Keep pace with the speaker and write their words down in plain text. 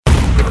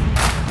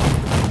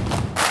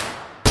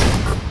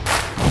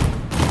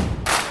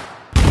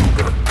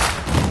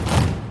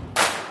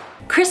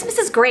Christmas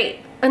is great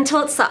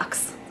until it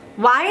sucks.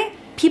 Why?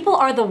 People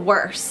are the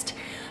worst.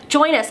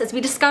 Join us as we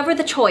discover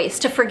the choice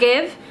to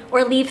forgive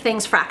or leave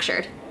things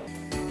fractured.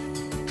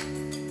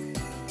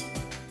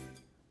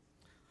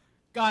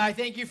 God, I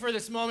thank you for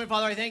this moment,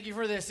 Father. I thank you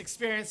for this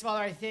experience,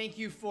 Father. I thank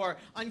you for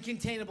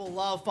uncontainable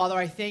love, Father.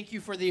 I thank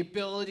you for the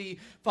ability,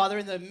 Father,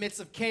 in the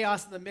midst of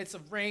chaos, in the midst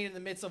of rain, in the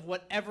midst of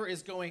whatever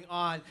is going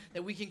on,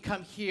 that we can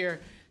come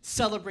here,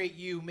 celebrate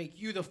you,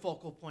 make you the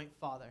focal point,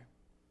 Father.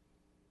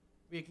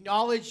 We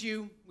acknowledge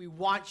you, we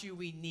want you,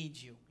 we need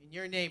you. In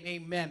your name,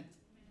 amen.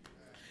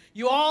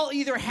 You all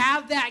either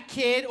have that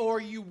kid or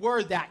you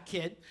were that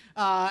kid.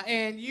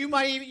 And you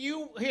might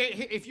even,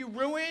 if you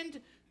ruined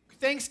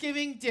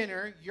Thanksgiving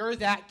dinner, you're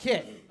that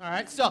kid. All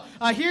right, so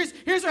here's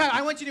what happened.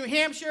 I went to New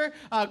Hampshire.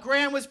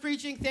 Graham was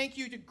preaching. Thank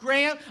you to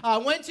Graham.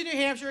 Went to New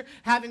Hampshire,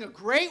 having a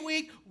great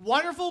week,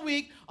 wonderful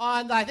week.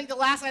 On I think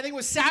it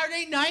was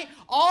Saturday night.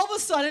 All of a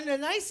sudden, a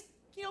nice,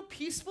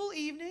 peaceful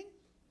evening.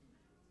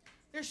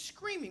 They're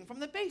screaming from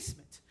the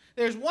basement.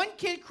 There's one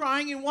kid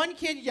crying and one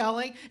kid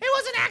yelling, "It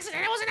was an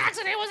accident, it was an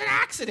accident, it was an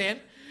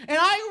accident." And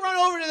I run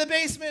over to the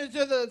basement,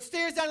 to the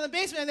stairs down to the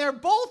basement, and they're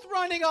both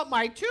running up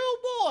my two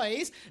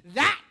boys.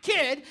 That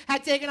kid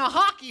had taken a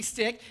hockey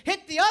stick,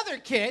 hit the other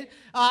kid,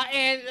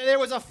 and there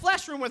was a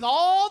flesh wound with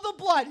all the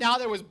blood. Now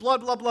there was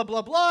blood.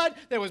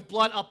 There was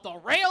blood up the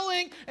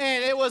railing,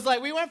 and it was like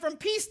we went from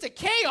peace to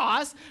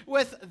chaos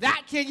with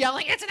that kid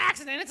yelling, "It's an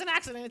accident, it's an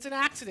accident, it's an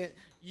accident."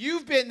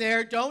 You've been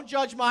there. Don't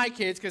judge my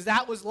kids, because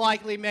that was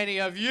likely many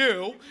of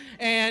you.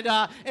 And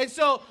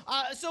so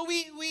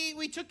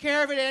we took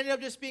care of it. It ended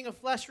up just being a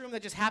flesh wound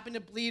that just happened to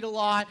bleed a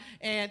lot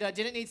and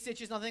didn't need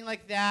stitches, nothing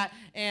like that.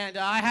 And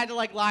I had to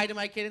lie to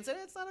my kid and say,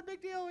 "It's not a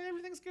big deal.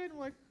 Everything's good." I'm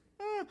like,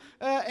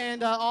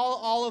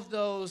 all of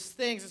those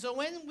things. And so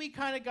when we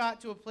kind of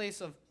got to a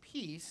place of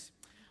peace,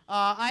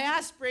 I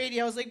asked Brady.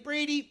 I was like,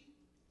 "Brady,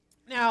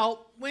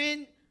 now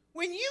when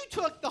you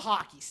took the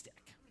hockey stick,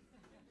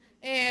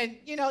 and,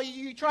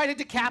 you try to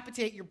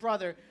decapitate your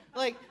brother,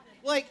 what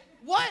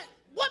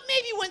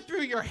maybe went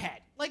through your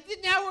head?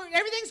 Now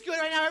everything's good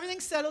right now,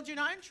 everything's settled, you're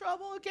not in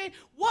trouble, okay?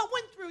 What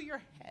went through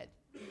your head?"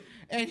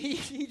 And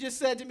he just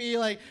said to me,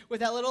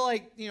 with that little,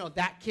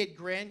 that kid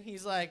grin,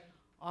 he's like,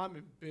 "I'm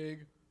in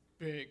big,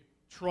 big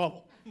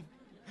trouble."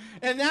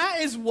 And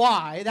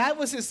that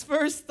was his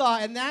first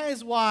thought, and that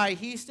is why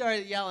he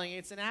started yelling,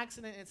 "It's an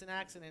accident, it's an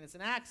accident, it's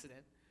an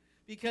accident."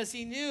 Because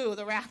he knew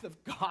the wrath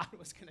of God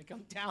was going to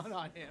come down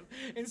on him.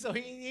 And so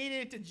he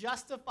needed to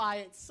justify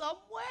it some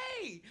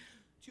way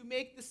to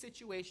make the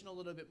situation a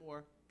little bit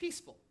more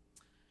peaceful.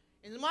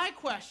 And my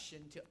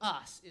question to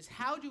us is,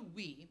 how do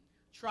we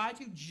try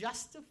to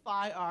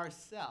justify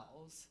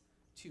ourselves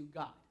to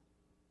God?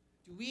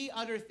 Do we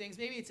utter things,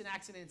 maybe it's an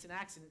accident,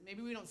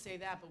 maybe we don't say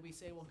that, but we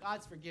say, "Well,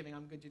 God's forgiving,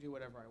 I'm good to do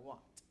whatever I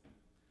want."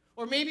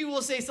 Or maybe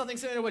we'll say something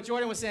similar to what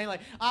Jordan was saying,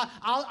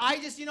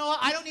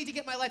 I don't need to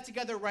get my life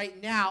together right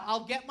now.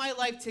 I'll get my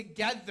life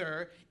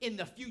together in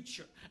the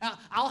future.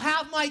 I'll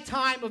have my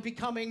time of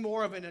becoming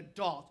more of an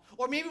adult.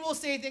 Or maybe we'll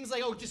say things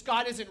like, "Oh, just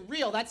God isn't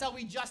real." That's how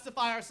we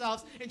justify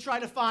ourselves and try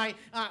to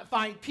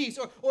find peace.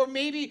 Or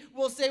maybe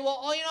we'll say,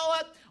 "Well, you know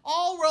what?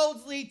 All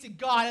roads lead to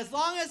God. As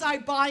long as I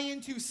buy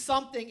into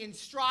something and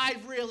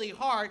strive really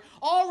hard,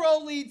 all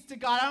road leads to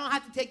God. I don't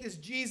have to take this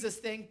Jesus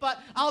thing,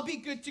 but I'll be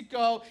good to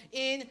go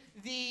in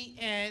the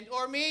end."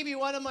 Or maybe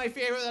one of my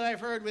favorite that I've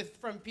heard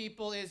from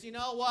people is, "You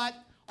know what?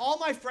 All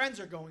my friends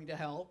are going to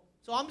hell,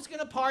 so I'm just going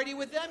to party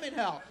with them in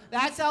hell."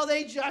 That's how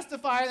they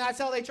justify it. That's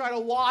how they try to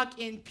walk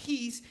in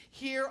peace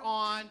here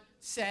on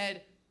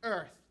said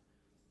earth.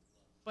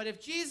 But if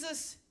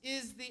Jesus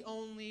is the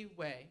only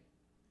way,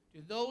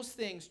 do those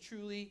things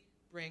truly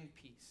bring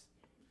peace?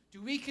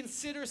 Do we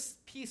consider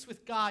peace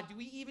with God? Do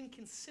we even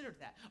consider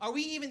that? Are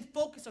we even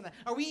focused on that?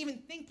 Are we even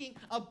thinking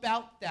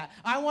about that?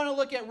 I want to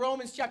look at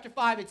Romans chapter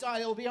 5. It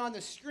will be on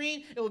the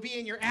screen. It will be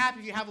in your app.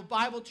 If you have a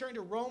Bible, turn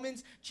to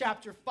Romans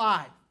chapter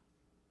 5.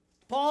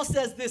 Paul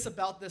says this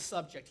about this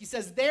subject. He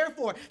says,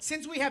 "Therefore,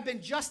 since we have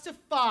been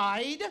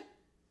justified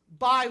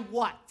by"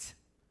 what?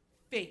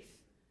 Faith.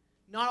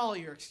 Not all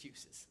your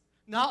excuses.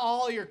 Not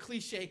all your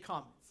cliche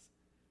comments.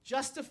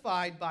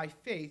 Justified by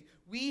faith,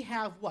 we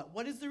have what?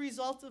 What is the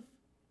result of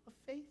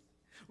faith?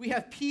 We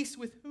have peace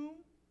with whom?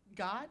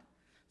 God.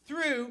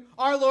 Through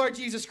our Lord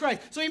Jesus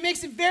Christ. So he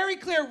makes it very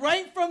clear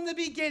right from the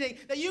beginning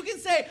that you can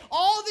say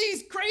all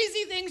these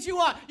crazy things you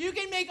want. You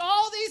can make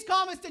all these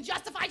comments to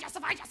justify.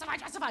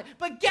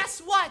 But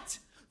guess what?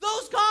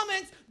 Those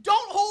comments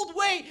don't hold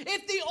weight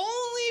if the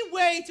only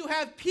way to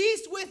have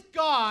peace with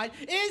God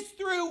is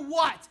through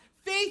what?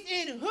 Faith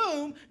in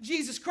whom?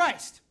 Jesus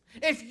Christ.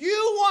 If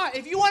you want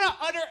to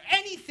utter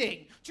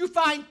anything to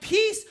find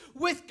peace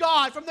with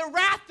God from the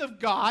wrath of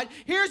God,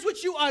 here's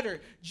what you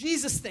utter.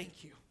 "Jesus,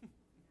 thank you.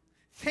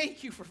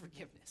 Thank you for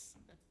forgiveness."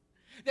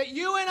 That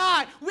you and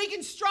I, we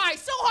can strive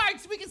so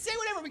hard, so we can say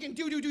whatever, we can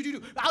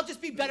do. I'll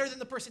just be better than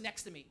the person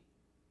next to me.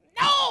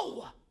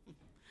 No!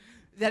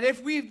 That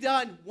if we've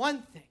done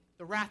one thing,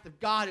 the wrath of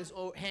God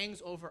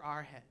hangs over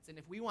our heads. And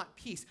if we want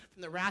peace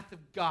from the wrath of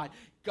God,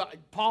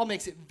 Paul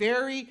makes it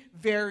very,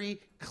 very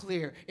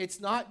clear. It's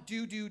not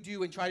do,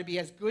 and try to be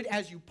as good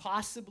as you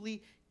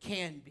possibly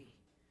can be.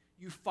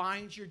 You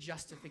find your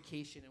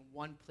justification in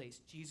one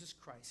place, Jesus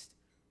Christ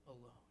alone.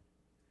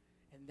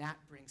 And that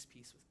brings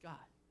peace with God.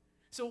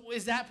 So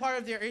is that part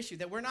of their issue?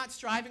 That we're not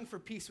striving for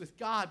peace with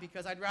God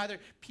because I'd rather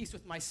peace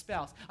with my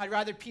spouse. I'd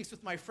rather peace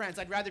with my friends.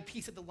 I'd rather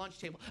peace at the lunch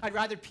table. I'd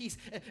rather peace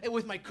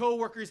with my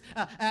coworkers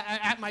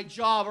at my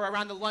job or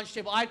around the lunch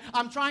table.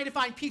 I'm trying to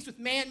find peace with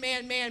man,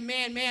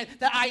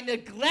 that I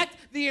neglect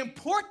the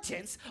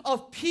importance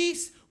of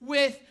peace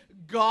with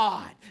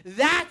God.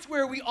 That's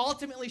where we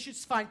ultimately should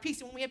find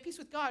peace. And when we have peace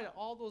with God,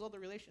 all those other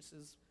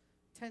relationships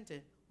tend to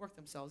work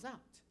themselves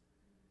out.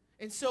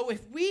 And so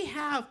if we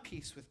have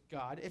peace with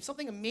God, if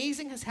something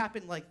amazing has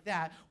happened like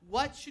that,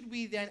 what should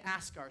we then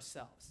ask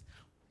ourselves?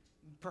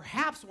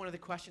 Perhaps one of the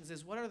questions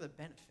is, what are the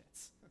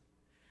benefits?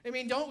 I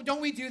mean,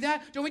 don't we do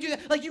that? Don't we do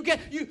that? Like you've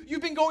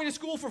been going to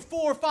school for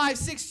 4, 5,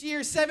 6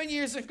 years, 7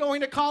 years of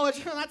going to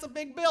college. That's a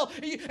big bill.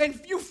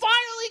 And you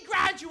finally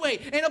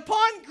graduate. And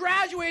upon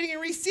graduating and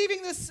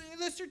receiving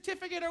the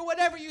certificate or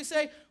whatever, you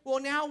say, well,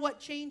 now what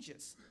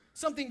changes?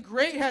 Something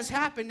great has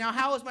happened. Now,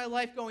 how is my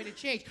life going to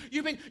change?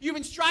 You've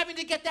been striving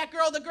to get that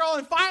girl,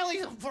 and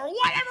finally, for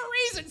whatever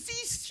reason,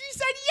 she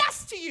said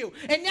yes to you.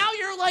 And now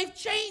your life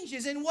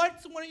changes. And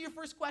what's one of your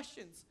first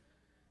questions?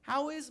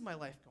 How is my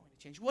life going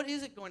to change? What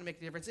is it going to make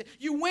a difference?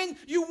 You win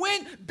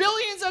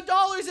billions of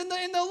dollars in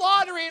the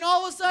lottery, and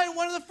all of a sudden,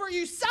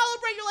 you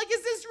celebrate. You're like,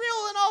 is this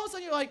real? And all of a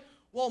sudden, you're like,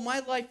 well,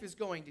 my life is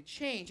going to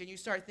change. And you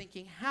start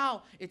thinking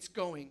how it's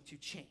going to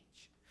change.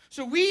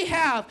 So we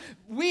have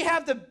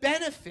the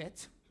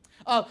benefit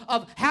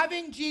of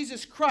having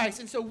Jesus Christ.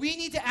 And so we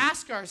need to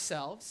ask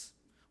ourselves,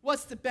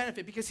 what's the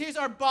benefit? Because here's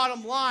our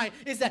bottom line,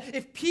 is that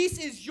if peace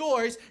is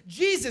yours,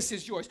 Jesus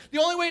is yours. The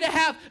only way to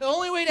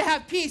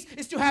have peace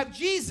is to have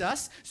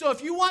Jesus. So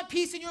if you want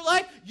peace in your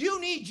life, you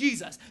need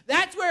Jesus.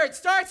 That's where it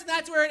starts and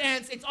that's where it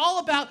ends. It's all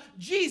about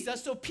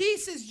Jesus. So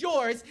peace is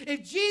yours.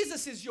 If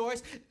Jesus is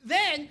yours,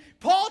 then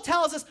Paul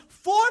tells us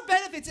 4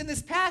 benefits in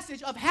this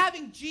passage of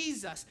having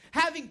Jesus,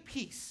 having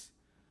peace.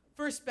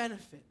 First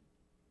benefit,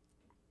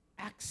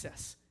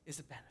 access is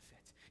a benefit.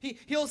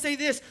 He'll say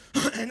this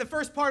in the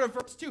first part of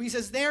verse 2. He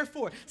says,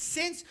 therefore,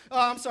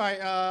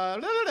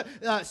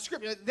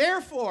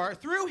 therefore,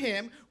 through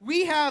him,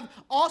 we have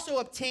also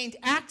obtained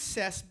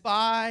access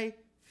by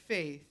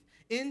faith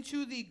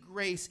into the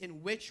grace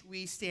in which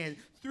we stand.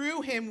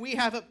 Through him, we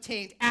have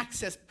obtained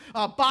access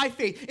by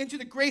faith into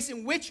the grace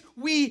in which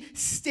we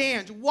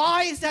stand.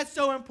 Why is that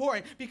so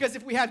important? Because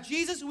if we have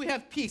Jesus, we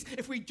have peace.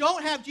 If we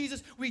don't have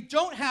Jesus, we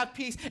don't have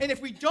peace. And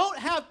if we don't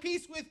have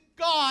peace with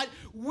God,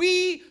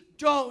 we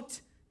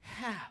don't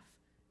have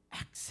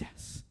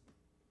access.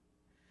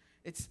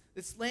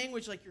 It's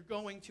language like you're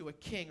going to a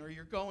king or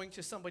you're going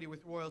to somebody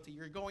with royalty.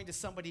 You're going to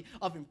somebody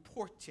of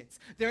importance.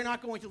 They're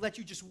not going to let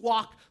you just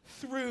walk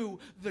through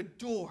the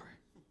door.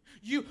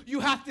 You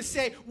have to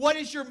say, what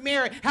is your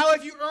merit? How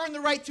have you earned the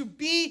right to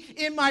be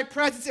in my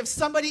presence? If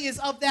somebody is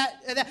of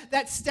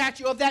that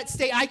statue, of that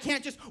state, I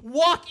can't just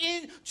walk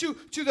into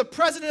the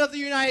president of the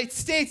United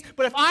States.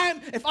 But if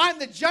I'm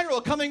the general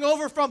coming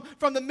over from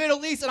the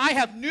Middle East and I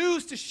have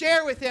news to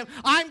share with him,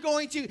 I'm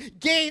going to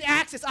gain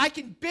access. I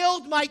can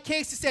build my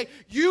case to say,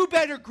 you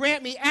better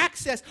grant me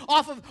access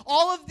off of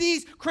all of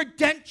these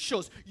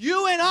credentials.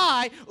 You and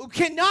I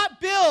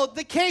cannot build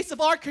the case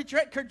of our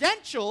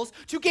credentials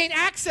to gain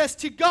access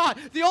to God.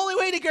 The only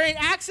way to gain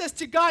access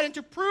to God and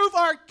to prove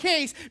our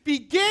case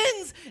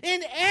begins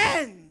and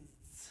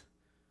ends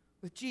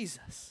with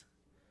Jesus.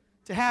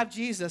 To have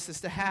Jesus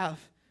is to have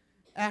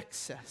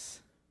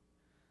access.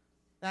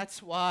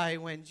 That's why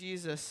when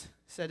Jesus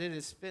said it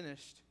is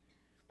finished,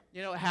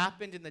 you know what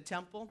happened in the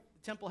temple?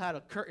 The temple had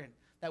a curtain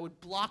that would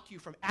block you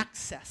from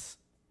access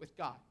with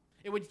God.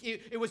 You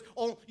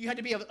had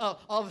to be of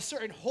a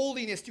certain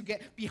holiness to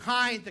get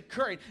behind the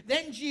curtain.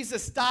 Then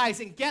Jesus dies,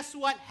 and guess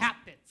what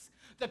happens?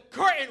 The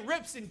curtain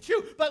rips in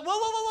two. But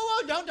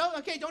whoa,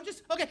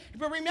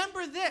 But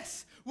remember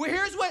this. Well,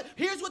 here's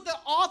what the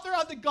author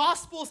of the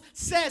Gospels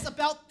says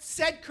about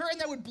said curtain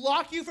that would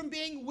block you from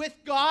being with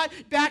God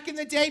back in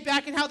the day,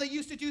 back in how they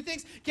used to do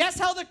things. Guess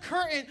how the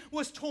curtain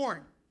was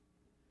torn?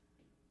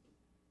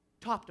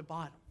 Top to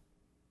bottom.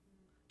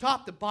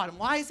 Top to bottom.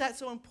 Why is that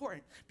so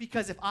important?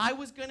 Because if I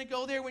was going to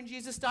go there when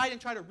Jesus died and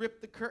try to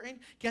rip the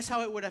curtain, guess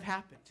how it would have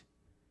happened?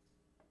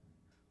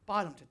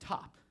 Bottom to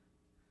top.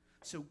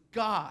 So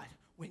God,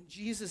 when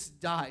Jesus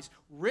dies,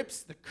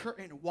 rips the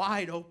curtain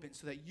wide open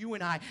so that you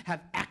and I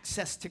have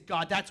access to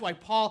God. That's why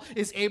Paul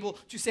is able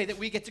to say that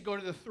we get to go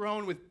to the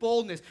throne with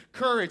boldness,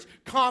 courage,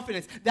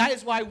 confidence. That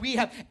is why we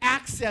have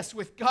access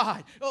with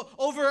God.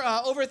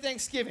 Over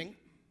Thanksgiving,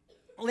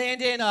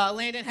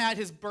 Landon had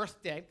his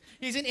birthday.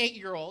 He's an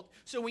 8-year-old.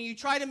 So when you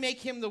try to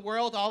make him the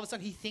world, all of a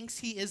sudden he thinks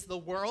he is the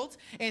world.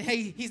 And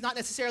he's not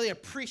necessarily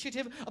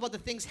appreciative about the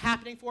things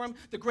happening for him,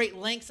 the great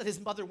lengths that his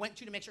mother went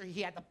to make sure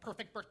he had the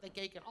perfect birthday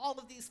cake and all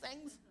of these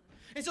things.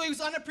 And so he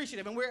was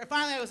unappreciative. And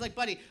finally I was like,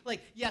 buddy,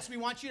 like, yes, we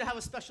want you to have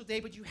a special day,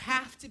 but you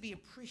have to be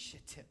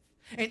appreciative.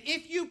 And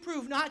if you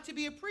prove not to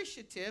be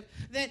appreciative,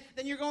 then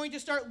you're going to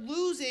start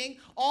losing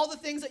all the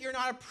things that you're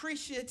not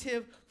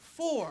appreciative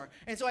for.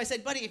 And so I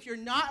said, buddy, if you're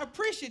not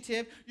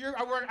appreciative,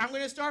 I'm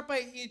going to start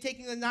by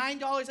taking the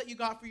 $9 that you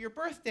got for your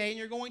birthday, and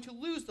you're going to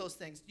lose those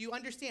things. Do you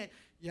understand?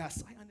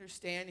 Yes, I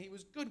understand. He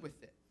was good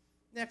with it.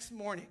 Next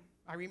morning,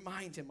 I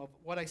remind him of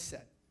what I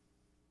said.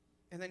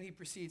 And then he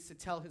proceeds to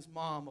tell his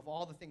mom of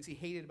all the things he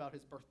hated about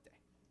his birthday.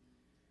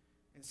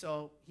 And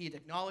so he had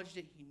acknowledged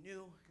it. He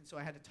knew. And so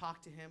I had to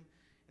talk to him.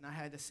 And I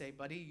had to say,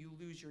 buddy, you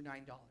lose your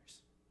 $9.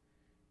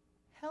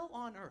 Hell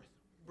on earth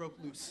broke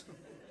loose.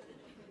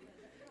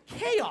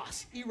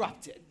 Chaos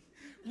erupted.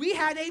 We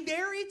had a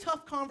very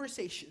tough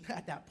conversation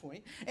at that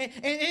point. And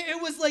it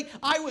was like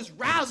I was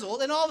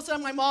razzled. And all of a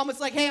sudden my mom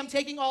was like, hey, I'm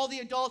taking all the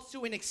adults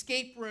to an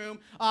escape room.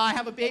 I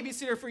have a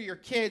babysitter for your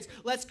kids.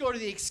 Let's go to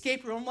the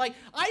escape room. I'm like,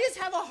 I just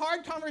have a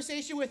hard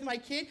conversation with my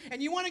kid,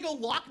 and you want to go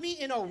lock me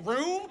in a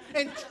room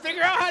and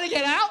figure out how to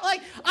get out?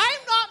 Like, I'm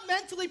not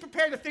mentally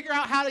prepared to figure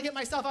out how to get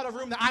myself out of a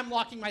room that I'm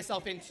locking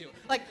myself into.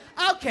 Like,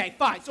 okay,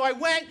 fine. So I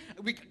went,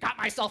 we got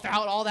myself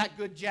out, all that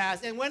good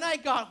jazz. And when I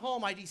got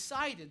home, I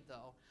decided,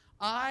 though,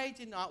 I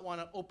did not want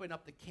to open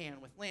up the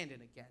can with Landon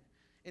again.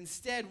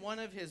 Instead, one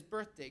of his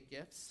birthday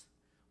gifts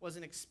was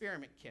an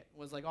experiment kit. It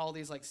was like all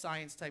these like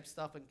science type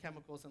stuff and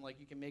chemicals, and like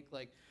you can make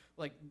like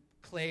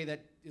clay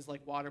that is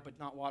like water but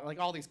not water, like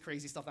all these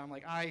crazy stuff. I'm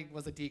like, I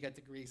was a DGET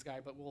degrees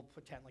guy, but we'll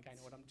pretend like I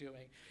know what I'm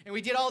doing. And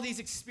we did all these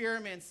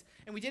experiments,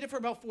 and we did it for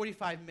about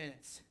 45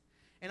 minutes.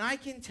 And I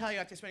can tell you,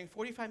 after spending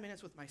 45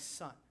 minutes with my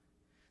son,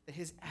 that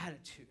his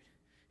attitude,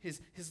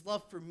 his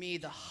love for me,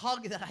 the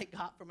hug that I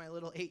got from my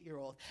little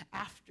 8-year-old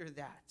after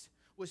that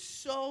was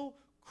so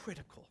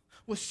critical,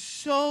 was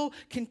so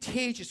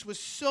contagious, was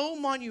so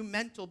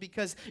monumental,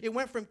 because it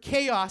went from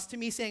chaos to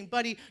me saying,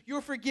 buddy,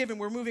 you're forgiven,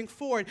 we're moving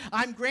forward.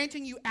 I'm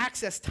granting you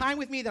access, time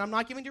with me that I'm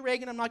not giving to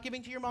Reagan, I'm not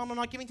giving to your mom, I'm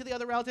not giving to the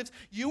other relatives.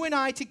 You and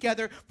I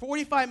together,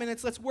 45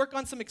 minutes, let's work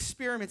on some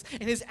experiments.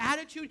 And his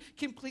attitude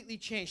completely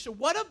changed. So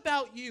what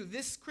about you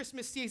this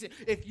Christmas season?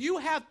 If you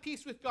have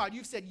peace with God,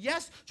 you've said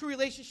yes to a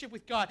relationship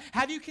with God,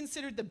 have you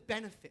considered the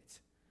benefit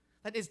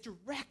that is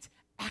direct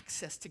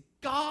access to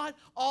God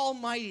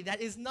Almighty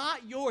that is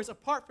not yours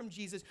apart from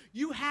Jesus?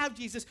 You have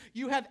Jesus.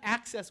 You have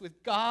access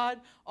with God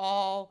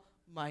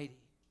Almighty.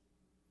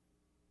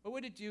 What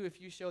would it do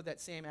if you showed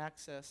that same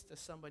access to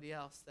somebody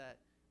else that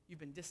you've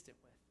been distant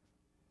with?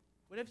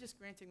 What if just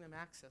granting them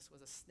access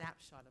was a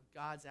snapshot of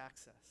God's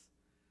access,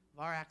 of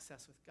our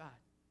access with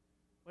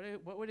God?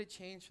 What would it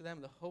change for them,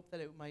 the hope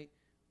that it might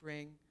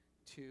bring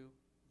to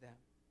them?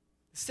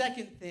 The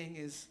second thing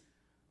is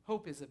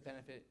hope is a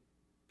benefit.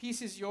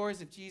 Peace is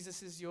yours if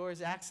Jesus is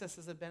yours. Access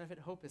is a benefit.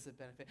 Hope is a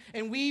benefit.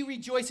 And we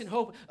rejoice in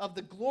hope of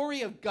the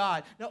glory of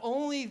God. Not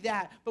only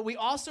that, but we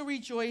also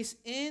rejoice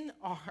in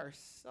our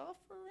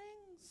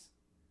sufferings,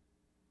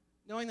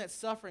 knowing that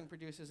suffering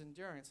produces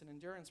endurance, and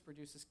endurance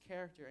produces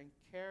character, and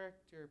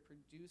character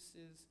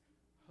produces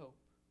hope.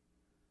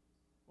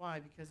 Why?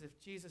 Because if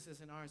Jesus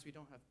isn't ours, we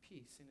don't have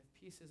peace. And if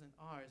peace isn't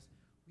ours,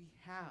 we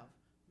have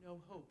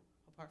no hope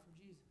apart from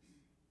Jesus.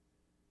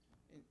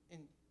 And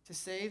to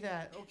say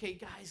that, okay,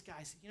 guys,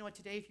 you know what,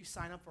 today if you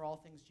sign up for All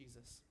Things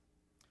Jesus,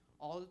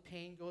 all the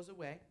pain goes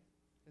away.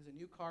 There's a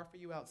new car for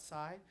you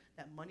outside.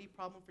 That money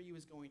problem for you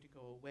is going to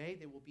go away.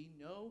 There will be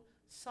no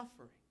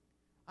suffering.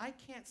 I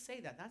can't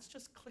say that. That's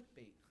just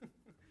clickbait.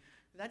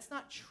 That's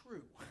not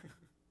true.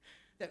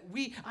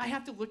 I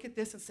have to look at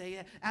this and say,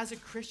 as a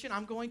Christian,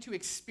 I'm going to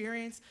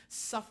experience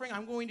suffering.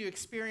 I'm going to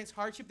experience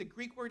hardship. The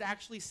Greek word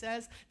actually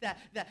says that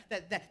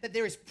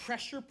there is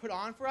pressure put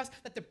on for us,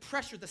 that the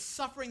pressure, the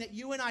suffering that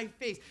you and I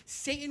face,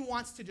 Satan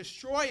wants to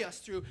destroy us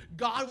through.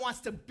 God wants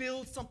to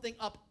build something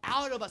up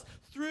out of us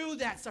through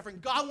that suffering.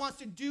 God wants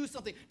to do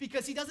something,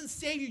 because he doesn't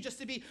save you just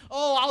to be,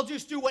 oh, I'll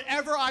just do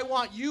whatever I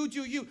want. You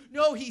do you.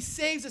 No, he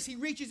saves us. He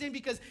reaches in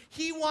because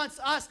he wants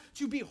us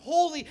to be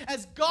holy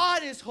as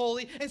God is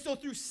holy. And so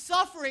through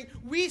suffering,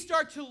 we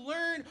start to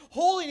learn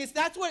holiness.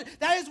 That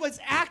is what's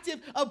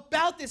active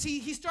about this.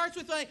 He starts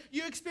with,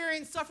 you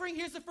experience suffering.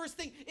 Here's the first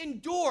thing: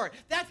 endure.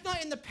 That's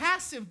not in the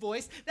passive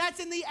voice. That's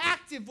in the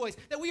active voice.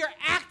 That we are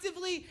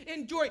actively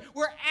enduring.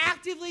 We're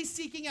actively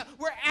seeking out.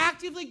 We're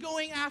actively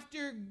going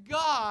after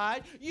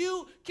God.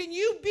 Can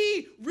you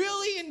be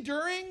really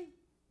enduring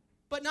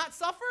but not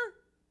suffer?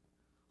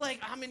 Like,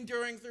 I'm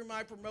enduring through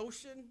my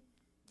promotion.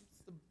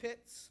 It's the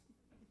pits.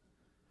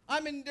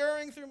 I'm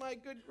enduring through my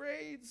good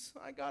grades.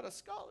 I got a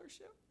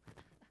scholarship.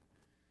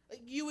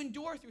 You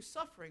endure through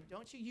suffering,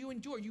 don't you? You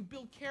endure. You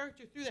build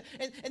character through that.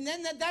 And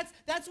then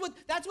that's what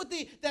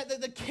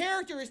the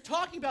character is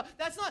talking about.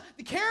 That's not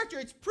the character.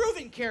 It's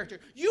proven character.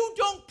 You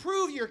don't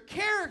prove your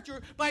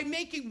character by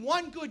making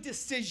one good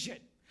decision.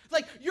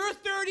 Like, you're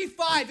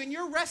 35 and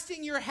you're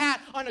resting your hat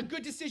on a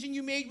good decision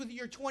you made with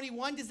your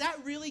 21. Does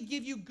that really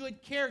give you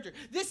good character?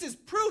 This is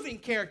proving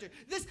character.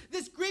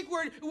 This Greek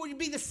word would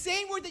be the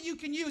same word that you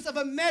can use of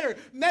a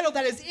metal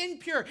that is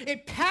impure.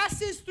 It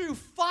passes through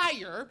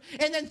fire,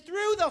 and then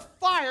through the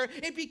fire,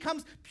 it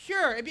becomes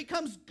pure. It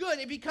becomes good.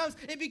 It becomes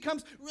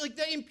like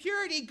the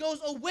impurity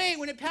goes away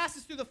when it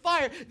passes through the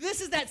fire.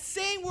 This is that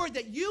same word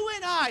that you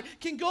and I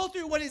can go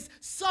through what is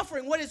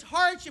suffering, what is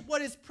hardship,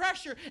 what is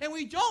pressure, and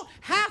we don't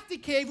have to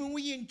cave when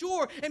we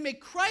endure and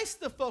make Christ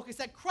the focus,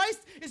 that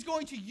Christ is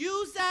going to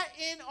use that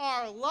in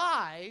our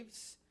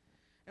lives,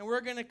 and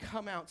we're going to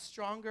come out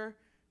stronger,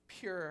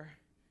 pure,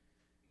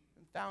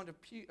 and found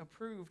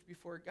approved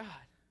before God.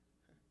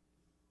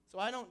 So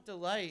I don't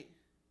delight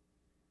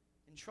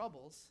in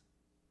troubles,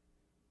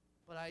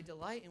 but I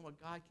delight in what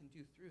God can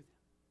do through them.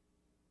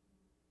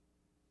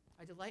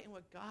 I delight in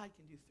what God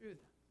can do through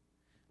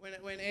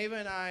them. When Ava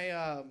and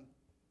I,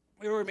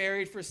 we were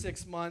married for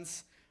 6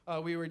 months.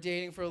 We were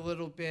dating for a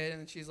little bit,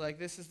 and she's like,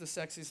 this is the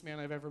sexiest man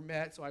I've ever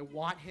met, so I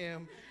want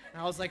him.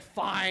 And I was like,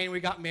 fine. We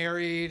got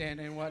married,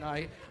 and when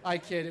I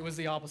kid, it was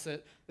the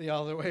opposite, the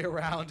other way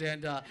around.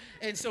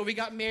 And so we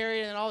got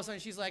married, and all of a sudden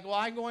she's like, well,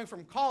 I'm going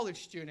from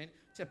college student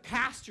to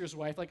pastor's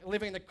wife, like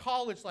living the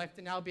college life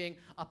to now being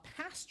a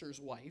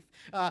pastor's wife.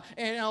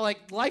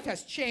 Like life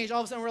has changed. All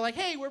of a sudden we're like,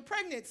 hey, we're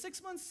pregnant,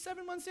 6 months,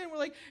 7 months in. We're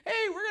like,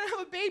 hey, we're going to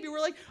have a baby. We're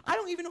like, I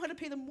don't even know how to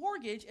pay the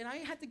mortgage, and I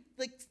had to,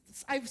 like,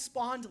 I've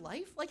spawned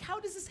life. Like, how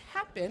does this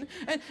happen?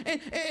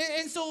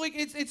 And so like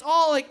it's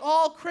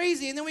all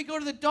crazy. And then we go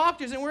to the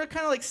doctors, and we're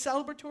kind of like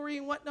celebratory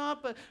and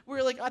whatnot, but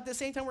we're like at the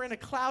same time we're in a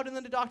cloud, and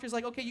then the doctor's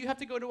like, okay, you have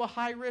to go to a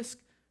high-risk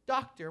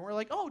doctor. And we're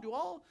like, oh, do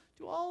all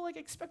like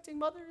expecting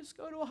mothers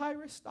go to a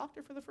high-risk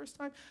doctor for the first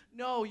time?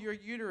 No, your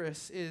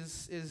uterus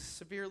is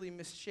severely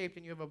misshaped,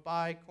 and you have a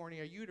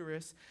bicornea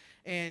uterus,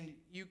 and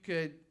you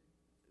could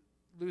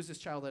lose this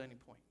child at any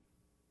point.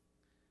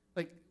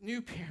 Like,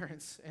 new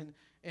parents,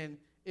 and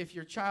if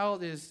your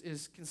child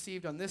is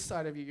conceived on this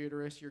side of your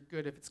uterus, you're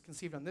good. If it's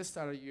conceived on this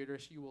side of your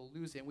uterus, you will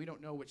lose it. And we don't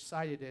know which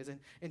side it is.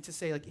 And to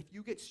say, like, if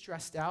you get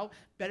stressed out,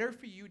 better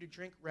for you to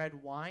drink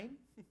red wine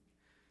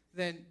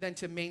than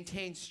to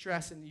maintain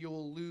stress, and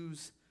you'll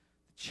lose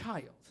the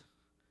child.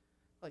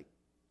 Like,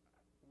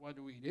 what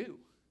do we do?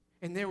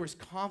 And there was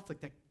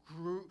conflict that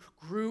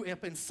grew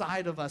up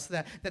inside of us,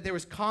 that there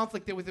was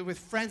conflict with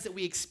friends that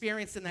we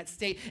experienced in that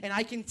state. And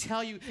I can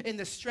tell you, in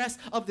the stress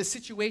of the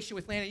situation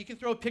with Landon, you can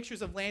throw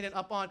pictures of Landon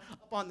up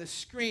on the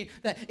screen,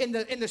 that in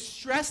the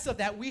stress of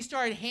that, we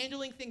started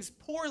handling things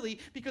poorly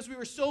because we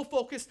were so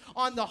focused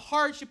on the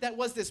hardship that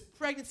was this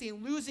pregnancy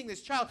and losing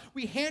this child.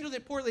 We handled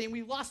it poorly, and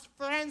we lost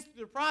friends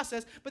through the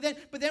process. But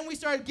then we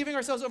started giving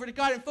ourselves over to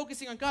God and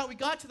focusing on God. We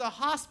got to the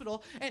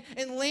hospital,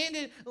 and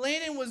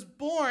Landon was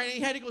born, and he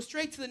had to go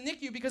straight to the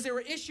NICU because there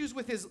were issues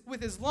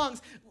with his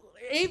lungs.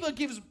 Ava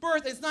gives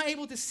birth and is not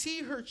able to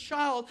see her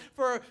child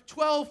for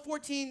 12,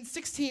 14,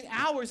 16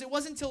 hours. It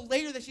wasn't until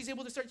later that she's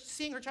able to start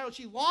seeing her child.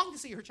 She longed to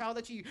see her child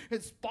that she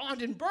had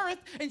spawned in birth,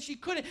 and she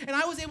couldn't. And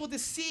I was able to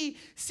see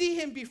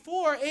him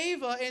before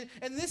Ava,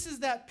 and this is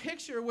that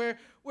picture where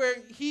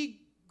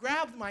he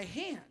grabbed my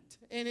hand.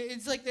 And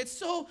it's like, it's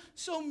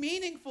so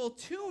meaningful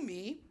to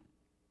me.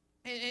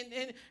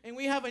 And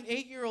we have an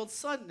 8-year-old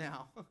son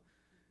now.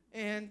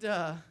 And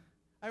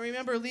I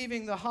remember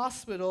leaving the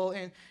hospital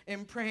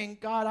and praying,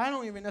 God, I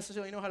don't even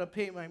necessarily know how to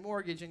pay my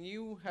mortgage, and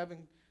you have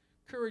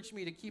encouraged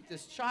me to keep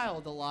this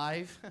child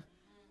alive.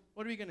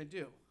 What are we going to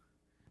do?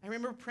 I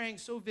remember praying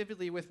so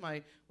vividly with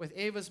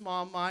Ava's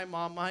mom,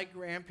 my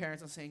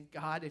grandparents, and saying,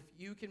 God, if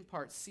you can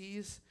part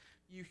seas,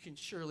 you can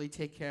surely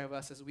take care of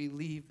us as we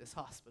leave this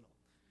hospital.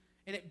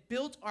 And it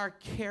built our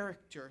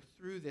character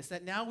through this,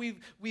 that now we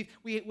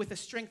with a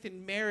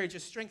strengthened marriage, a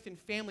strengthened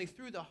family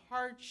through the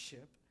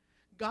hardship,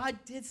 God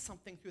did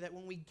something through that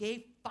when we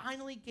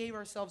finally gave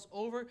ourselves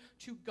over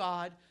to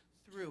God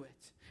through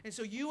it. And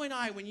so you and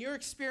I, when you're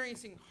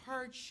experiencing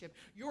hardship,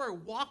 you're a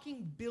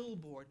walking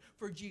billboard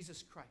for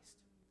Jesus Christ.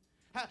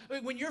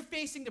 When you're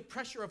facing the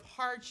pressure of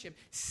hardship,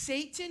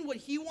 Satan, what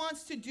he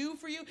wants to do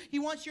for you, he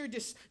wants your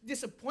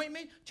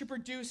disappointment to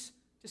produce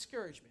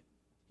discouragement.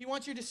 He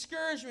wants your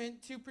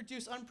discouragement to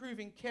produce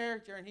unproven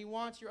character, and he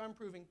wants your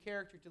unproven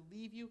character to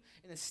leave you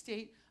in a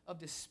state of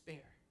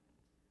despair.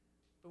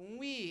 But when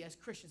we, as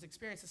Christians,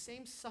 experience the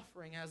same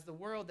suffering as the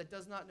world that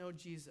does not know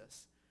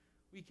Jesus,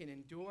 we can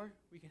endure,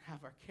 we can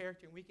have our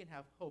character, and we can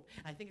have hope.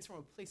 And I think it's from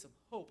a place of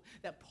hope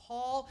that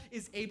Paul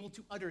is able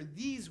to utter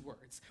these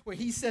words, where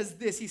he says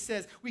this, he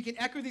says, we can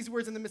echo these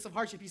words in the midst of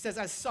hardship. He says,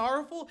 as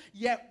sorrowful,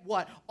 yet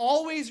what?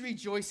 Always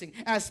rejoicing.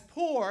 As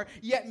poor,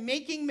 yet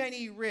making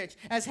many rich.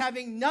 As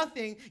having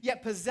nothing,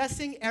 yet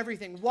possessing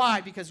everything. Why?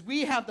 Because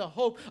we have the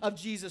hope of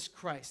Jesus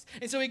Christ.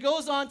 And so he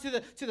goes on to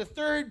the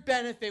third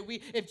benefit.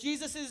 If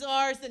Jesus is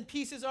ours, then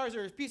peace is ours,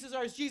 or if peace is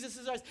ours, Jesus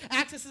is ours.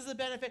 Access is a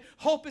benefit.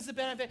 Hope is a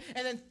benefit.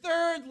 And then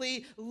thirdly,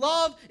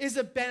 love is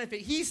a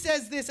benefit. He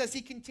says this as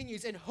he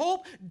continues, and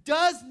hope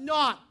does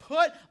not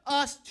put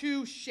us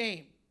to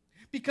shame,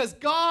 because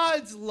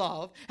God's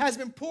love has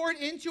been poured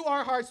into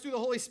our hearts through the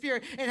Holy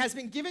Spirit and has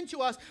been given to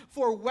us.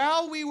 For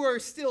while we were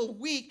still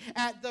weak,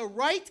 at the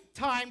right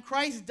time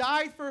Christ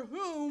died for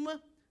whom?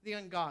 The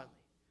ungodly.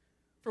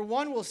 For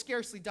one will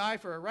scarcely die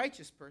for a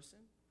righteous person,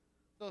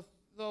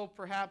 though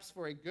perhaps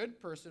for a good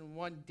person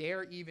one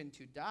dare even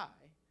to die.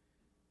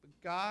 But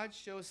God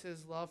shows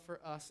his love for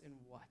us in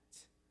what?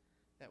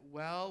 That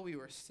while we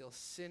were still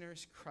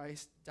sinners,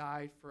 Christ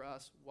died for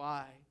us.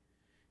 Why?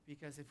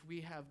 Because if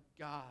we have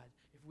God,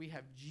 if we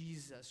have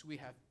Jesus, we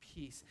have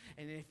peace.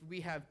 And if we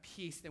have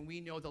peace, then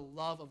we know the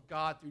love of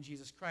God through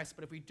Jesus Christ.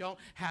 But if we don't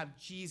have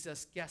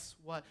Jesus, guess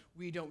what?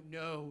 We don't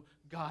know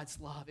God's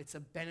love. It's a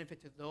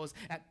benefit to those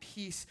at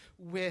peace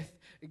with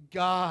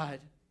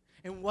God.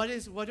 And where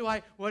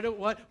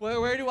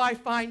do I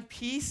find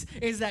peace?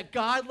 Is that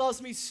God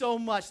loves me so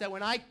much that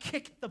when I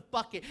kick the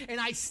bucket and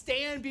I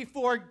stand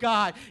before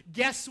God,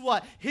 guess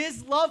what?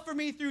 His love for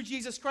me through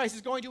Jesus Christ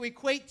is going to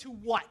equate to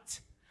what?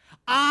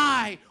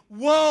 I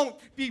won't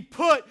be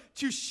put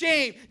to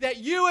shame. That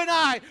you and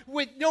I,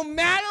 no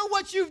matter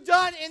what you've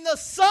done in the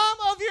sum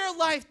of your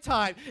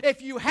lifetime,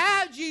 if you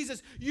have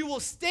Jesus, you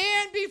will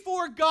stand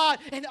before God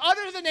and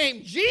utter the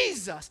name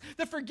Jesus,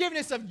 the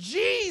forgiveness of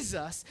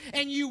Jesus,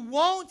 and you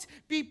won't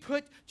be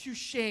put to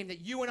shame.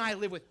 That you and I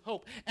live with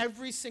hope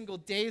every single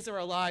days of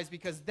our lives,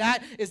 because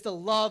that is the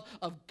love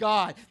of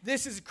God.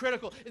 This is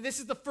critical. This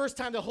is the first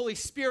time the Holy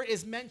Spirit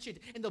is mentioned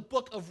in the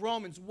book of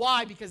Romans.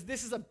 Why? Because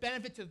this is a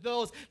benefit to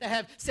those that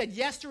have said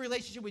yes to a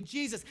relationship with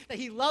Jesus, that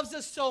he loves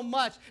us so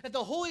much that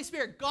the Holy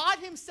Spirit, God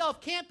himself,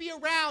 can't be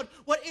around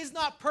what is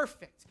not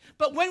perfect.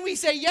 But when we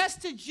say yes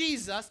to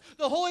Jesus,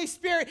 the Holy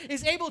Spirit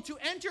is able to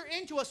enter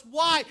into us.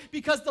 Why?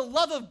 Because the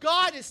love of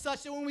God is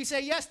such that when we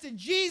say yes to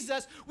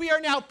Jesus, we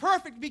are now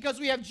perfect because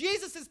we have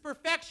Jesus'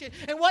 perfection.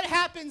 And what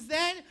happens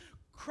then?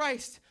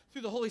 Christ,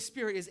 through the Holy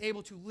Spirit, is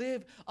able to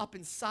live up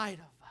inside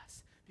of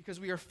us because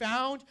we are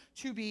found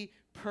to be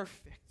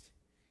perfect.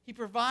 He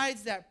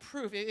provides that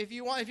proof. If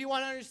you want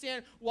to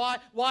understand why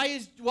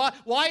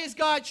is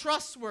God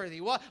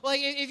trustworthy?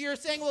 If you're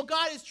saying, well,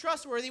 God is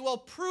trustworthy, well,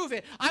 prove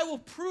it. I will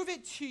prove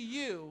it to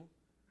you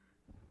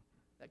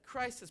that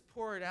Christ has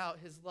poured out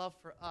his love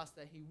for us,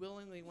 that he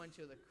willingly went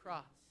to the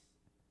cross.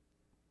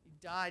 He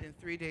died, and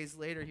 3 days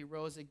later he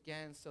rose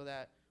again so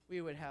that we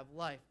would have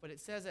life. But it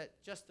says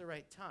at just the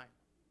right time.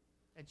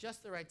 At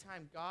just the right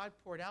time, God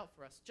poured out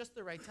for us. Just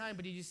the right time.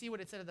 But did you see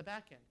what it said at the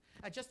back end?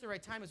 At just the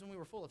right time is when we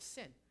were full of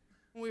sin.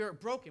 When we were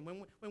broken,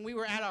 when we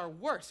were at our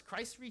worst.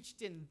 Christ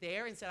reached in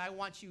there and said, I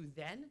want you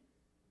then.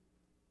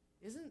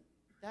 Isn't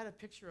that a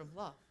picture of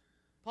love?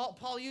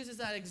 Paul uses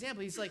that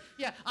example. He's like,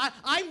 yeah,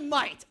 I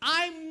might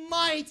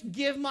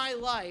give my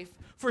life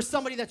for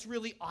somebody that's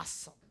really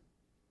awesome,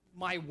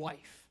 my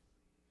wife.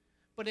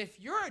 But if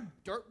you're a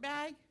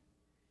dirtbag,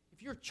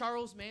 if you're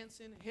Charles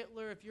Manson,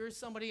 Hitler, if you're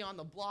somebody on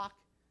the block,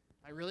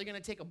 am I really going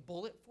to take a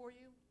bullet for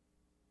you?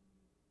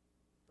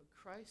 But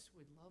Christ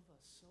would love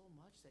us so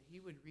much that he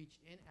would reach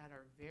in at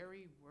our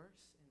very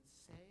worst and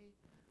say,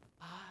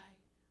 I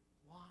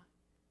want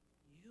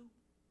you.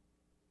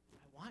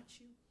 I want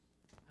you.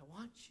 I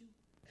want you.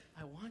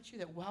 I want you.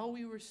 That while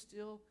we were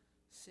still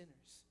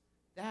sinners,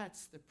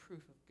 that's the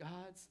proof of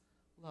God's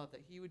love,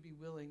 that he would be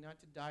willing not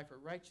to die for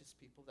righteous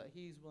people, that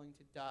he's willing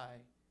to die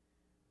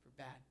for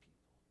bad people.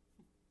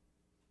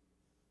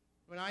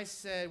 When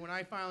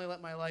I finally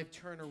let my life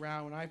turn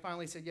around, when I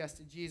finally said yes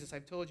to Jesus,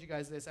 I've told you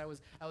guys this, I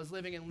was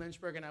living in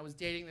Lynchburg and I was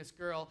dating this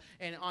girl,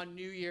 and on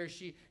New Year's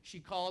she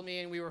called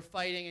me and we were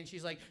fighting, and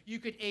she's like, you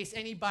could ace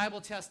any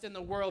Bible test in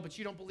the world, but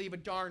you don't believe a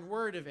darn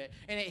word of it.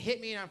 And it hit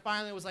me, and I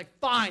finally was like,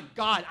 fine,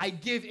 God, I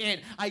give in.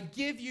 I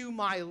give you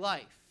my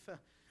life.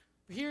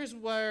 Here's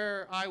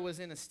where I was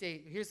in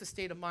here's the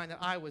state of mind that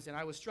I was in.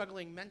 I was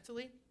struggling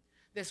mentally.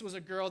 This was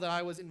a girl that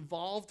I was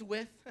involved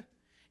with.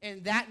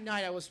 And that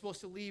night, I was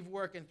supposed to leave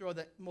work and throw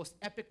the most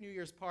epic New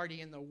Year's party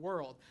in the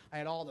world. I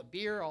had all the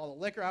beer, all the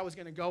liquor. I was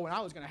going to go, and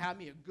I was going to have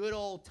me a good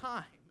old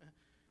time.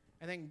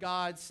 And then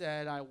God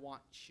said, I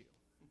want you.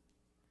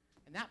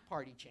 And that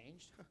party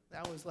changed.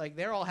 That was like,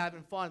 they're all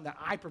having fun that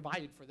I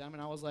provided for them.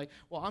 And I was like,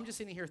 well, I'm just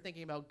sitting here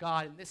thinking about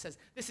God, and this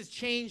has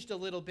changed a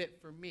little bit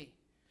for me.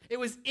 It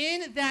was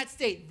in that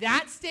state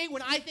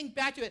when I think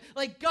back to it,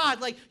 like,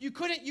 God, like, you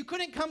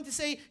couldn't come to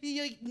say,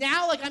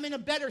 now, like, I'm in a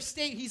better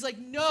state. He's like,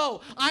 no,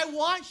 I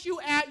want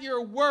you at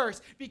your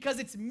worst, because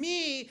it's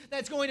me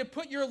that's going to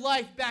put your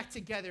life back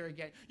together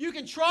again. You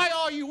can try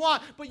all you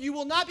want, but you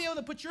will not be able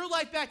to put your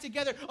life back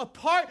together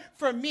apart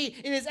from me.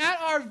 It is at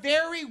our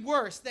very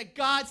worst that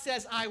God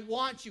says, I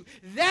want you.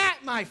 That,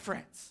 my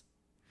friends,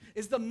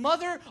 is the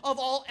mother of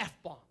all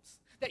F-bombs,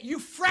 that you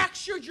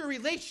fractured your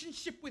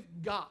relationship with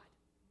God.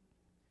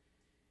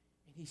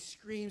 And he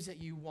screams at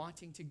you,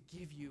 wanting to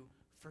give you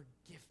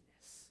forgiveness.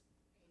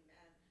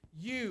 Amen.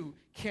 You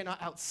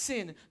cannot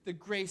out-sin the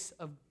grace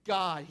of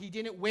God. He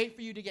didn't wait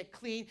for you to get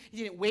clean.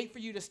 He didn't wait for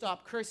you to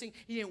stop cursing.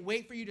 He didn't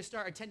wait for you to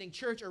start attending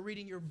church or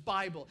reading your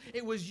Bible.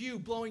 It was you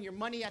blowing your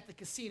money at the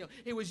casino.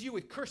 It was you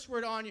with curse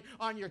word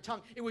on your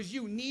tongue. It was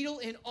you, needle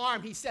in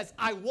arm. He says,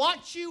 I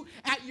want you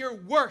at your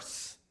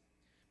worst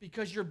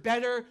because you're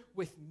better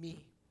with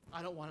me.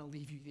 I don't want to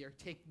leave you there.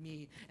 Take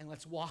me and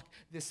let's walk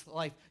this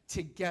life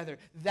together.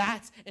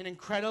 That's an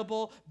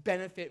incredible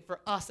benefit for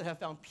us that have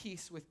found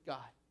peace with God.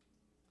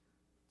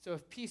 So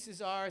if peace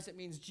is ours, it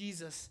means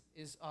Jesus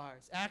is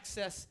ours.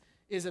 Access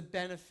is a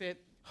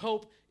benefit.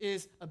 Hope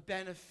is a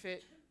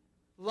benefit.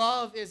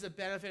 Love is a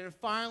benefit. And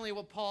finally,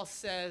 what Paul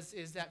says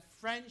is that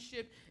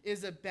friendship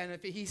is a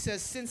benefit. He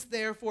says, since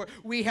therefore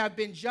we have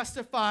been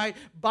justified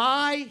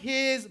by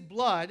his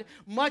blood,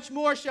 much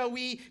more shall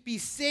we be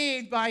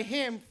saved by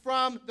him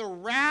from the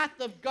wrath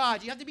of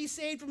God. You have to be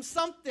saved from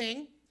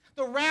something.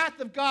 The wrath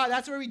of God,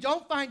 that's where we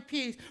don't find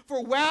peace.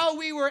 For while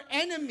we were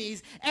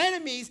enemies, a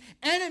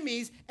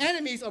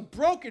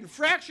broken,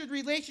 fractured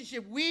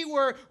relationship, we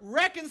were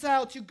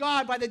reconciled to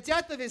God by the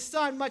death of his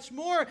Son. Much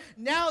more,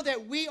 now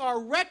that we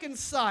are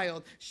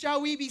reconciled, shall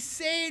we be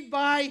saved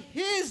by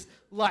his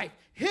life.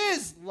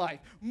 His life.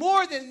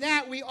 More than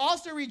that, we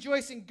also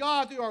rejoice in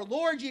God through our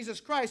Lord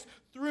Jesus Christ,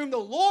 through whom the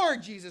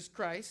Lord Jesus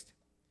Christ,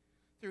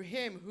 through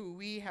him who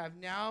we have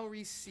now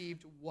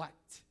received what?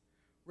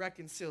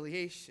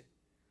 Reconciliation.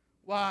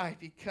 Why?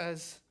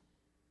 Because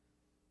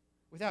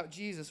without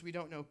Jesus, we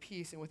don't know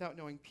peace, and without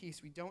knowing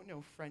peace, we don't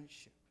know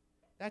friendship.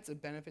 That's a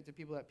benefit to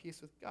people at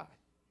peace with God.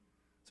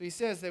 So he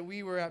says that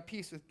we were at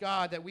peace with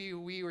God, that we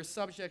were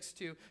subjects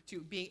to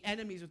being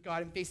enemies with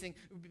God and facing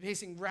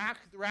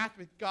wrath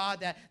with God,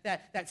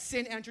 that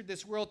sin entered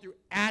this world through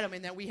Adam,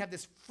 and that we have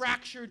this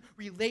fractured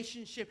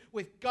relationship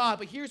with God.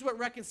 But here's what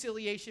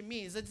reconciliation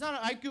means. It's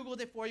not, I Googled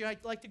it for you. I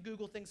like to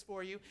Google things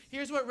for you.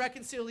 Here's what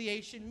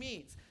reconciliation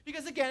means.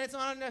 Because again, it's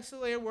not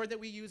necessarily a word that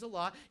we use a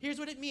lot. Here's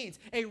what it means.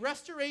 A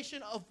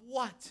restoration of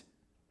what?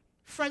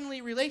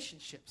 Friendly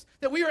relationships.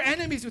 That we were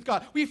enemies with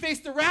God. We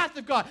faced the wrath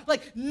of God.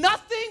 Like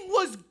nothing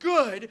was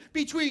good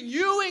between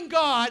you and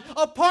God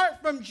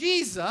apart from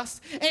Jesus.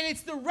 And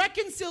it's the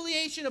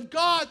reconciliation of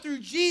God through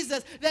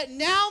Jesus that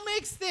now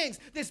makes things,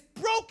 this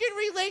broken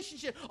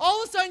relationship,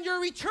 all of a sudden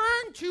you're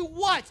returned to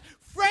what?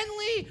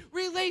 Friendly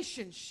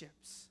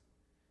relationships.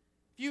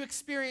 If you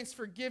experience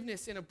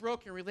forgiveness in a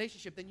broken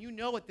relationship, then you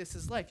know what this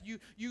is like.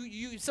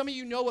 Some of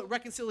you know what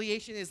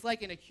reconciliation is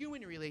like in a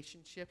human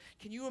relationship.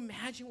 Can you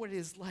imagine what it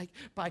is like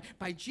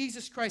by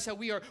Jesus Christ, how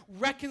we are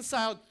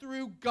reconciled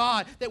through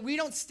God, that we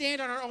don't stand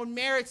on our own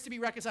merits to be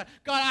reconciled?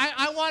 God,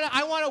 I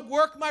want to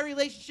work my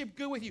relationship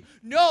good with you.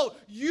 No,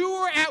 you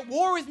are at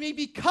war with me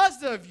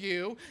because of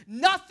you.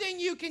 Nothing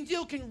you can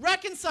do can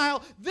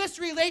reconcile this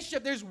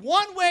relationship. There's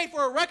one way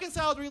for a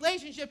reconciled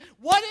relationship.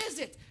 What is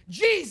it?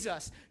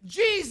 Jesus,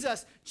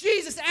 Jesus,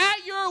 Jesus,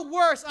 at your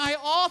worst, I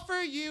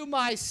offer you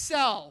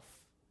myself.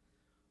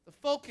 The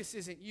focus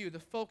isn't you. The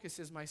focus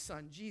is my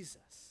son,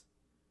 Jesus.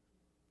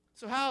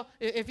 So how,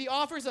 if he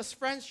offers us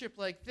friendship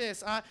like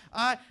this, I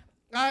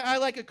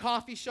like a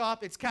coffee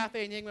shop. It's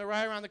Cafe Enigma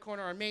right around the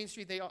corner on Main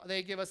Street.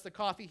 They give us the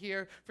coffee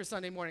here for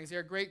Sunday mornings. They're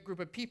a great group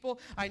of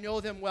people. I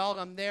know them well.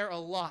 I'm there a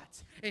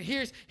lot. And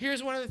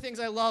here's one of the things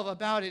I love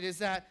about it is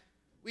that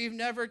we've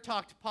never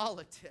talked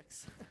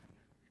politics.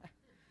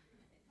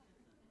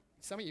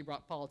 Some of you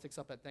brought politics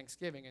up at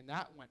Thanksgiving, and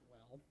that went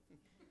well.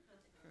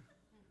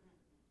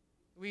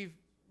 We've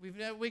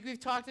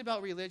talked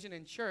about religion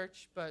in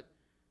church, but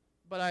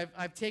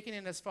I've taken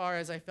it as far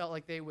as I felt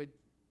like they would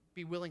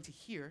be willing to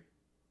hear.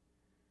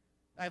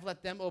 I've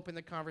let them open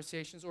the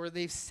conversations, or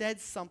they've said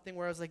something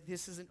where I was like,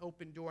 this is an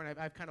open door, and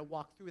I've kind of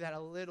walked through that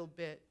a little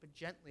bit, but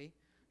gently,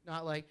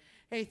 not like,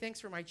 hey, thanks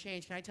for my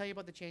change. Can I tell you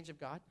about the change of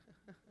God?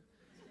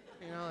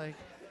 Like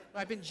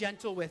I've been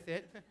gentle with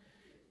it.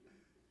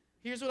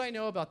 Here's what I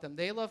know about them.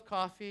 They love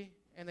coffee,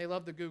 and they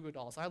love the Goo Goo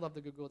Dolls. I love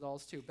the Goo Goo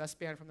Dolls, too. Best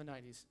band from the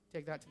 90s.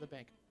 Take that to the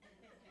bank.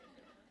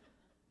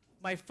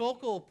 My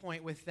focal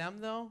point with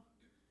them, though,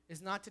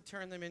 is not to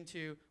turn them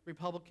into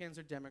Republicans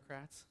or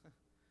Democrats.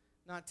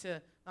 Not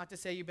to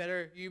say you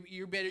better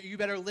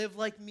live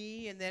like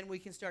me, and then we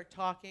can start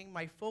talking.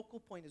 My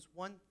focal point is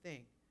one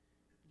thing: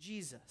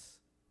 Jesus.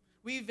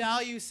 We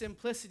value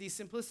simplicity.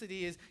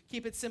 Simplicity is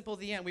keep it simple to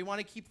the end. We want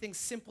to keep things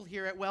simple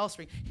here at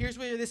Wellspring. Here's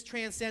where this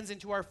transcends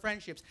into our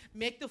friendships.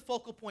 Make the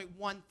focal point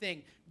one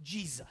thing: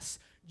 Jesus.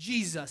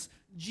 Jesus.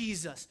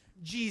 Jesus.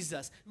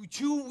 Jesus.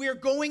 We're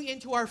going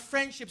into our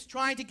friendships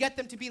trying to get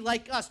them to be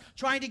like us,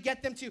 trying to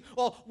get them to,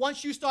 well,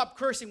 once you stop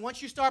cursing,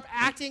 once you stop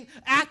acting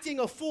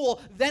a fool,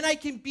 then I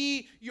can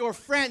be your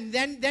friend.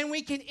 Then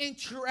we can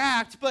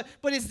interact.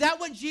 But is that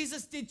what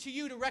Jesus did to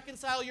you to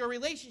reconcile your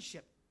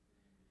relationship?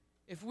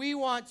 If we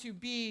want to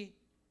be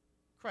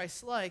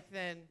Christ-like,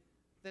 then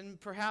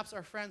perhaps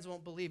our friends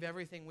won't believe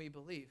everything we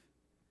believe.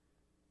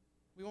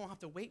 We won't have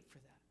to wait for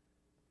that.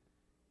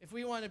 If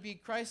we want to be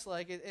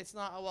Christ-like, it's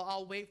not, well,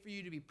 I'll wait for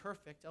you to be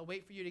perfect. I'll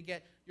wait for you to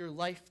get your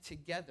life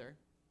together.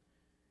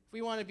 If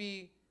we want to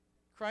be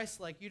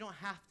Christ-like, you don't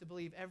have to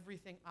believe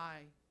everything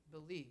I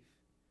believe.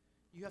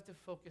 You have to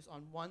focus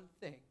on one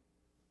thing: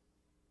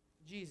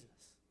 Jesus.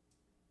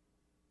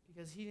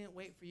 Because he didn't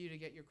wait for you to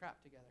get your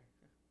crap together.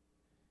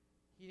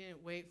 He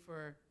didn't wait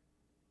for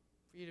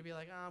you to be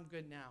like, oh, I'm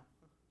good now.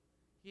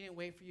 He didn't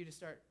wait for you to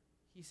start.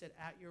 He said,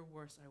 at your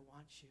worst, I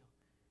want you.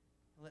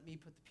 Let me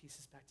put the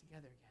pieces back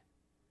together again.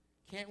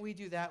 Can't we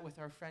do that with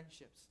our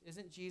friendships?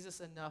 Isn't Jesus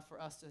enough for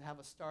us to have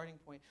a starting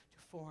point to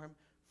form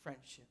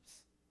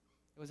friendships?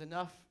 It was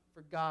enough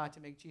for God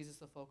to make Jesus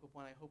the focal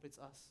point. I hope it's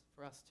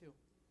for us too.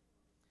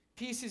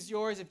 Peace is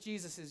yours if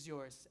Jesus is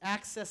yours.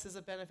 Access is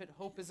a benefit.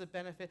 Hope is a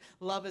benefit.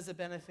 Love is a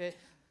benefit.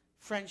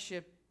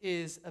 Friendship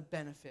is a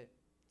benefit.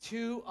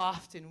 Too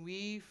often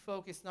we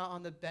focus not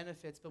on the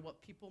benefits, but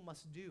what people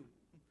must do,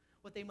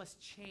 what they must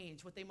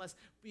change, what they must,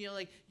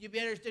 like, you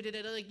better,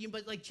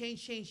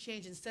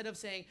 change, instead of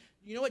saying,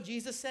 you know what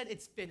Jesus said?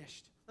 It's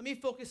finished. Let me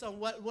focus on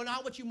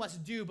not what you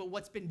must do, but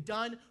what's been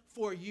done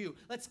for you.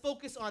 Let's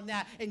focus on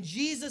that. And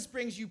Jesus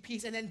brings you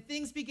peace. And then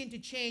things begin to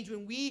change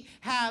when we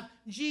have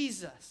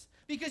Jesus.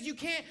 Because you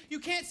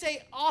can't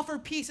say offer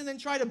peace and then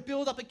try to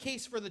build up a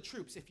case for the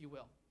troops, if you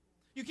will.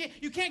 You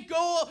can't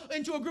go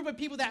into a group of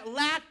people that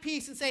lack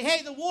peace and say,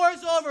 hey, the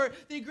war's over,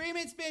 the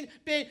agreement's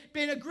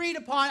been agreed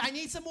upon, I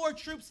need some more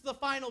troops for the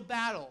final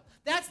battle.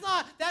 That's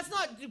not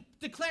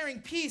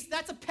declaring peace,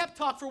 that's a pep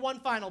talk for one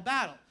final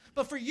battle.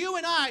 But for you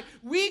and I,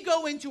 we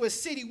go into a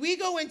city, we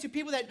go into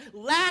people that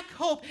lack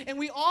hope, and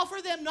we offer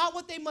them not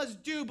what they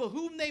must do, but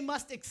whom they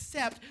must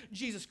accept,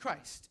 Jesus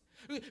Christ.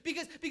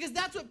 Because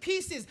that's what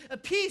peace is. A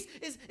peace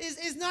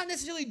is not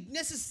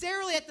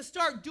necessarily at the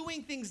start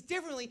doing things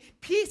differently.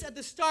 Peace at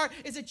the start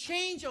is a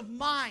change of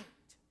mind.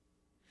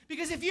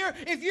 Because if you're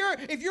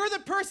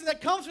the person that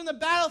comes from the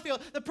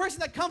battlefield, the person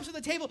that comes to the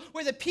table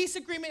where the peace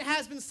agreement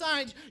has been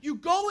signed, you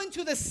go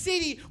into the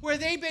city where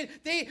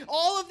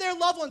all of their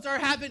loved ones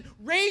have been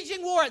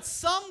raging war at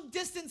some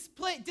distant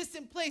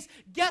place.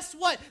 Guess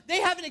what? They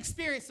haven't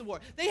experienced the war.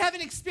 They haven't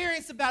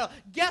experienced the battle.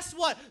 Guess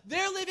what?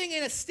 They're living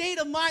in a state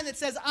of mind that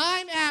says,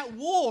 I'm at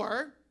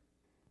war.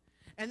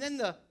 And then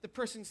the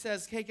person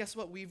says, hey, guess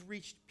what? We've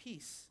reached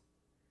peace.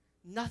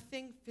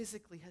 Nothing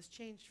physically has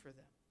changed for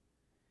them,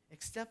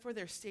 except for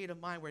their state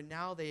of mind where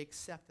now they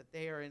accept that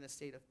they are in a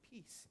state of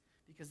peace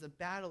because the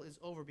battle is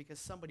over, because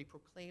somebody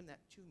proclaimed that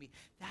to me.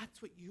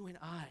 That's what you and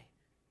I,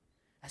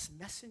 as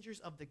messengers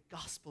of the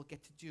gospel,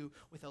 get to do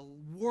with a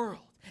world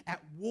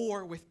at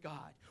war with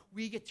God.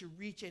 We get to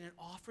reach in and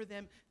offer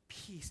them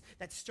peace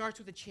that starts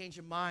with a change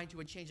of mind to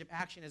a change of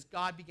action as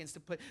God begins to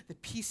put the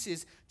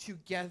pieces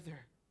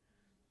together.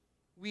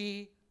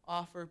 We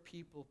offer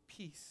people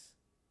peace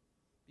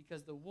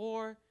because the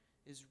war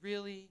is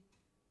really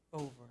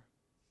over.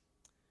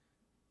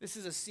 This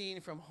is a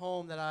scene from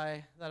Home that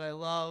I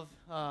love.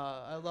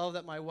 I love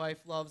that my wife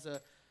loves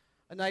a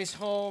nice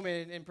home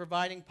and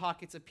providing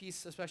pockets of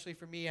peace, especially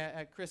for me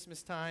at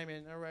Christmas time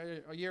and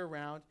year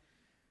round.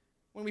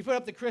 When we put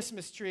up the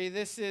Christmas tree,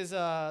 this is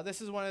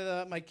one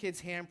of my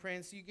kids'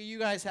 handprints. You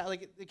guys have,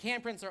 like, the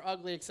handprints are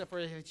ugly except for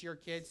if it's your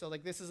kid. So,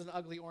 like, this is an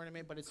ugly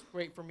ornament, but it's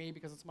great for me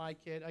because it's my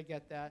kid. I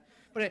get that.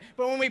 But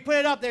when we put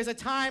it up, there's a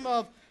time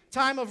of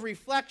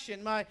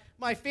reflection. My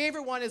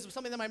favorite one is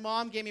something that my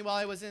mom gave me while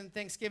I was in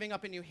Thanksgiving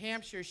up in New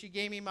Hampshire. She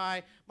gave me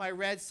my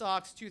Red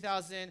Sox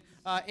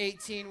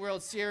 2018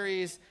 World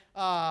Series.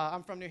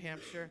 I'm from New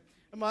Hampshire.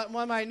 One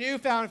of my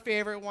newfound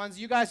favorite ones,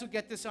 you guys will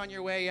get this on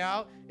your way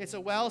out. It's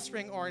a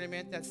wellspring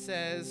ornament that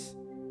says,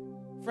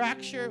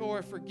 fracture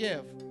or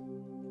forgive.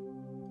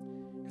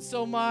 And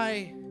so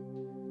my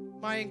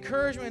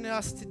encouragement to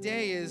us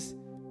today is,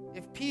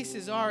 if peace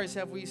is ours,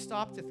 have we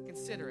stopped to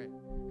consider it?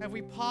 Have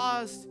we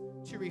paused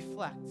to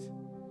reflect?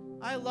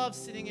 I love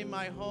sitting in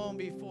my home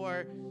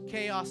before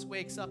chaos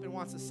wakes up and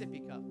wants a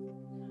sippy cup.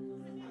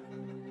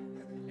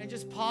 And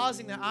just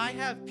pausing that I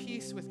have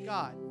peace with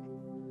God.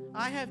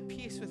 I have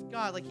peace with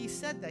God. Like he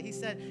said that. He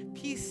said,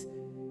 peace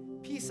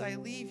I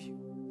leave you.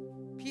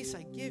 Peace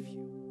I give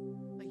you.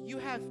 Like, you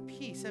have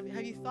peace. Have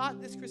you thought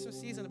this Christmas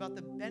season about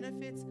the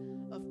benefits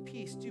of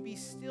peace? To be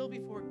still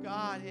before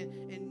God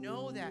and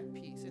know that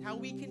peace, and how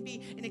we can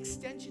be an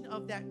extension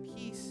of that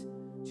peace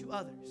to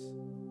others.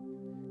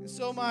 And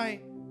so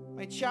my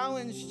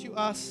challenge to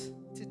us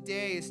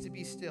today is to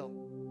be still.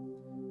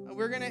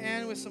 We're going to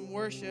end with some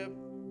worship,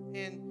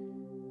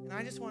 and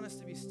I just want us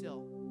to be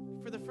still.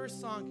 For the first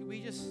song, can we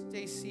just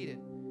stay seated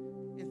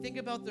and think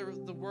about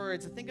the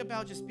words, and think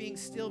about just being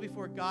still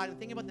before God, and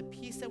think about the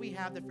peace that we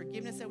have, the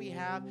forgiveness that we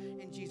have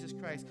in Jesus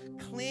Christ.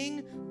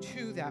 Cling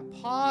to that.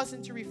 Pause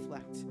and to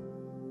reflect.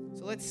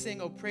 So let's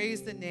sing, "Oh,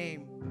 praise the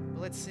name."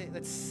 But let's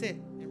sit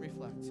and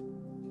reflect.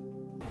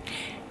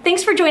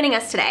 Thanks for joining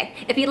us today.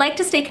 If you'd like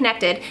to stay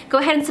connected, go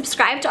ahead and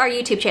subscribe to our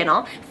YouTube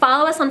channel,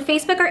 follow us on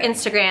Facebook or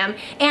Instagram,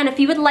 and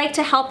if you would like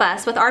to help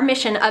us with our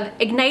mission of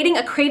igniting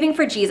a craving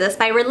for Jesus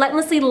by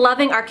relentlessly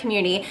loving our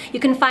community, you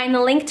can find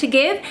the link to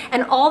give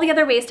and all the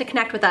other ways to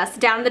connect with us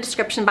down in the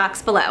description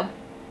box below.